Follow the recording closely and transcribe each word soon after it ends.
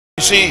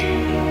see,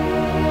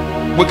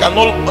 we can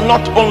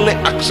not only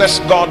access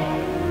God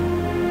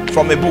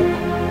from a book.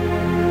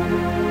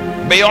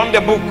 Beyond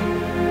the book,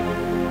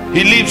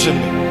 He lives in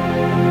me,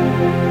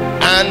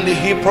 and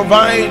He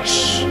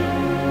provides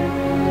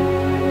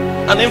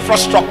an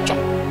infrastructure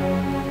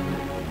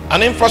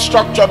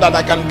that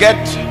I can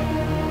get,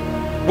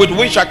 with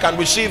which I can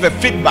receive a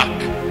feedback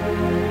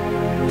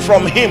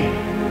from Him,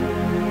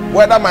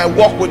 whether my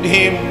walk with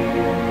Him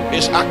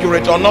is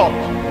accurate or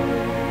not.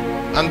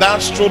 And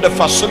that's through the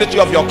facility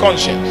of your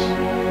conscience.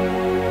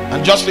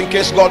 And just in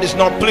case God is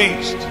not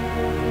pleased,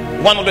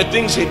 one of the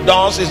things He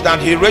does is that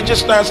He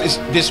registers His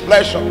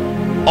displeasure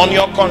on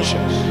your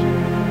conscience.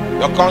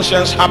 Your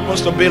conscience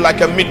happens to be like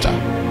a meter,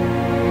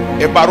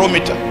 a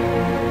barometer.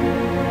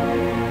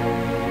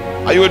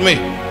 Are you with me?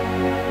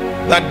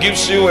 That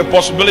gives you a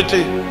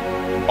possibility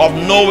of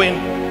knowing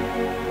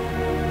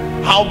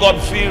how God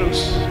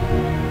feels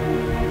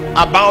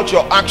about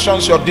your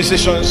actions, your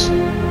decisions,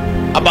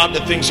 about the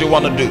things you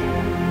want to do.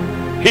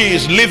 He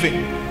is living,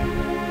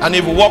 and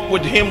if you walk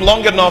with Him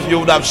long enough, you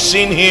would have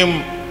seen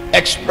Him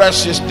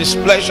express His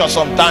displeasure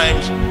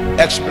sometimes,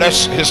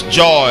 express His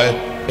joy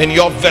in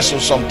your vessel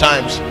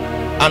sometimes.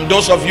 And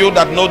those of you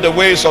that know the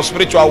ways of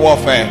spiritual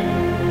warfare,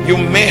 you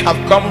may have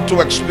come to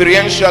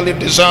experientially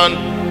discern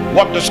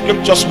what the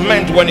scriptures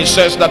meant when He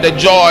says that the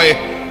joy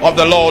of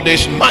the Lord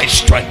is my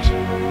strength.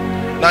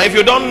 Now, if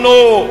you don't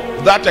know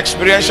that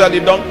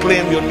experientially, don't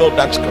claim you know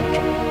that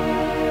scripture.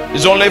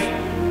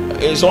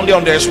 It's only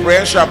on the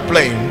experiential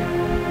plane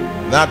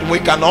that we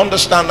can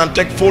understand and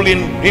take full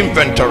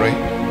inventory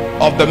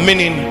of the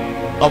meaning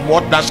of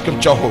what that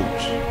scripture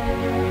holds.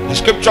 The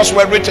scriptures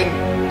were written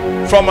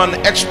from an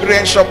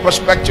experiential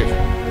perspective,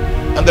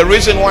 and the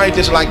reason why it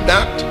is like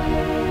that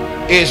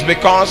is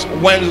because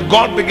when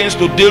God begins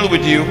to deal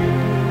with you,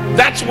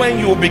 that's when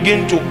you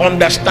begin to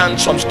understand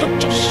some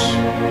scriptures.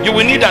 You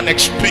will need an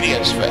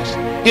experience first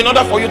in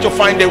order for you to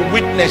find a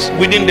witness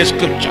within the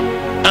scripture.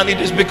 And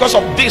it is because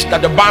of this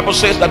that the Bible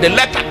says that the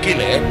letter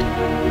killeth,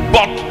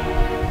 but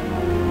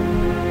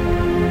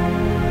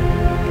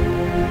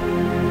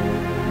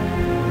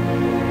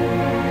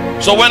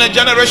so when a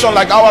generation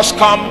like ours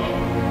come,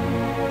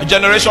 a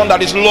generation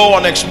that is low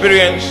on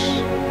experience,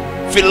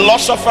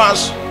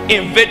 philosophers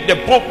invade the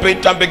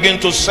pulpit and begin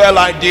to sell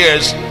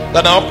ideas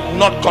that are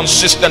not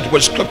consistent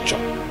with scripture.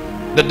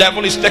 The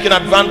devil is taking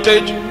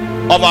advantage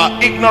of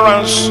our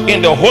ignorance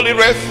in the holy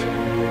wrath,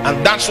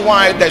 and that's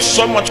why there's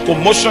so much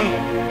commotion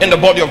in the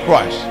body of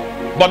Christ.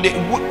 But the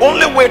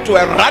only way to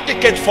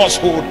eradicate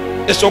falsehood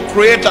is to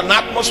create an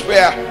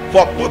atmosphere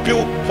for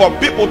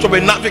people to be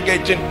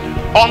navigating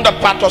on the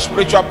path of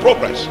spiritual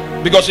progress.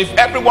 Because if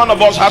every one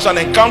of us has an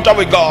encounter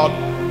with God,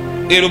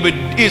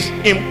 it's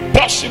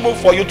impossible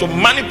for you to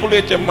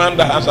manipulate a man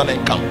that has an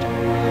encounter.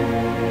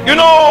 You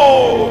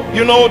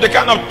know the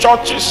kind of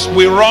churches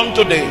we run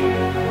today,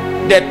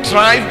 they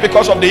thrive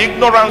because of the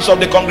ignorance of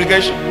the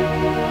congregation,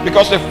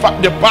 because the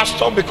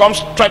pastor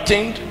becomes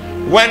threatened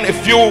when a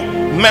few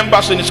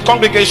members in his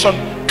congregation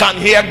can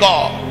hear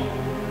God.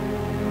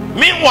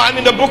 Meanwhile,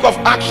 in the book of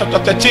Acts chapter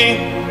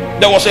 13,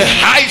 there was a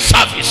high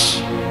service,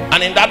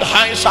 and in that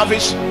high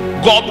service,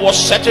 God was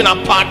setting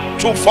apart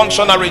two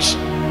functionaries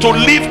to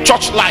live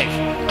church life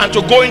and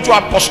to go into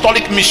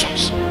apostolic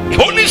missions. The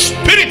Holy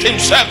Spirit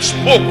Himself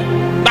spoke.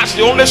 That's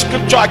the only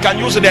scripture I can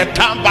use in the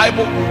entire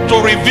Bible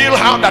to reveal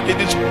how that it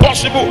is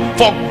possible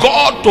for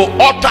God to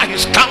utter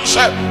His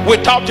counsel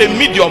without a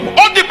medium,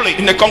 audibly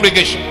in the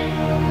congregation.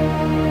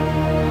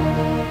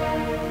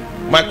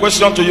 My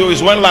question to you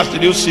is, when last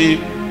did you see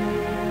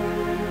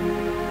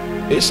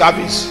a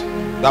service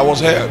that was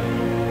held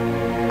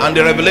and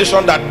the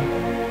revelation that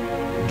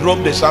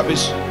drove the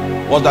service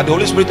was that the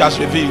Holy Spirit has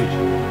revealed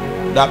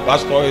that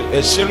Pastor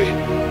Esiri,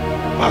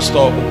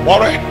 Pastor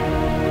Warren,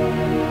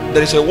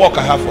 there is a work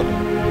I have for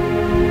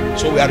them,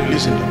 so we are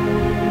releasing them.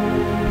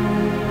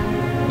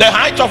 The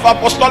height of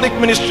apostolic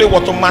ministry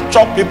was to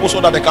mature people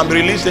so that they can be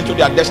released into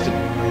their destiny.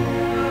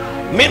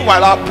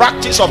 Meanwhile, our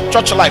practice of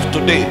church life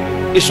today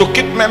is to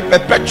keep men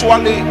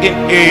perpetually in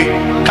a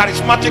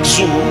charismatic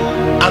zoo,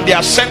 and they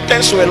are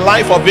sentenced to a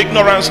life of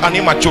ignorance and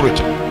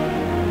immaturity.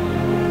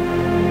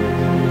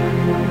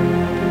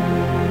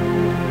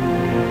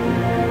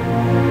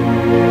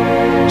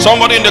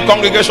 Somebody in the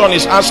congregation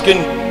is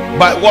asking,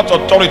 by what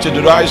authority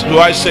do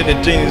I say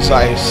the things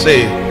I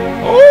say?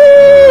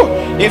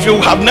 Oh, if you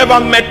have never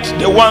met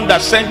the one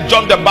that sent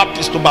John the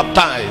Baptist to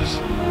baptize,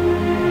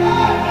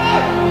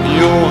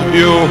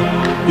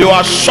 you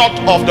are short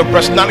of the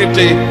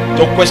personality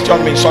to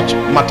question me in such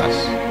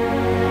matters.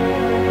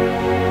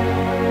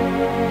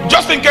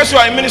 Just in case you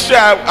are in ministry,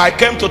 I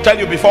came to tell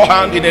you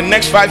beforehand, in the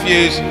next 5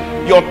 years,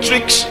 your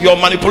tricks, your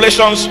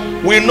manipulations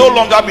will no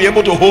longer be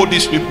able to hold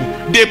these people.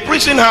 The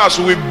prison house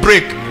will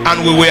break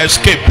and we will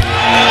escape.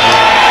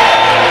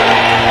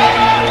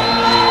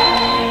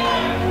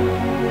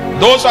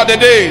 Those are the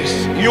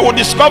days you will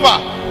discover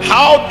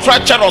how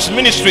treacherous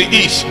ministry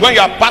is when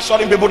you are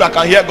pastoring people that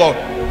can hear God.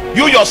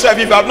 You yourself,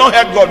 if you have not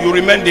heard God, you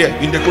remain there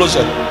in the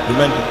closet.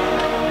 Remain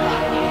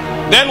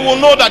there. Then we'll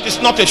know that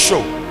it's not a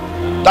show,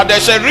 that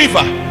there's a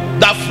river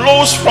that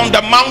flows from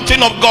the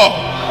mountain of God.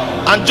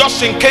 And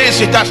just in case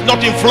it has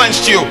not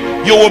influenced you,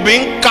 you will be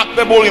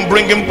incapable in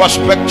bringing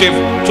perspective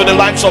to the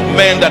lives of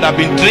men that have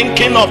been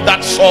drinking of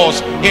that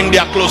source in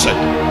their closet.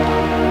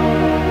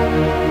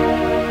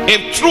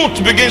 If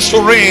truth begins to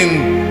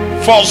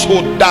reign,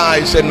 falsehood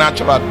dies a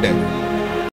natural death.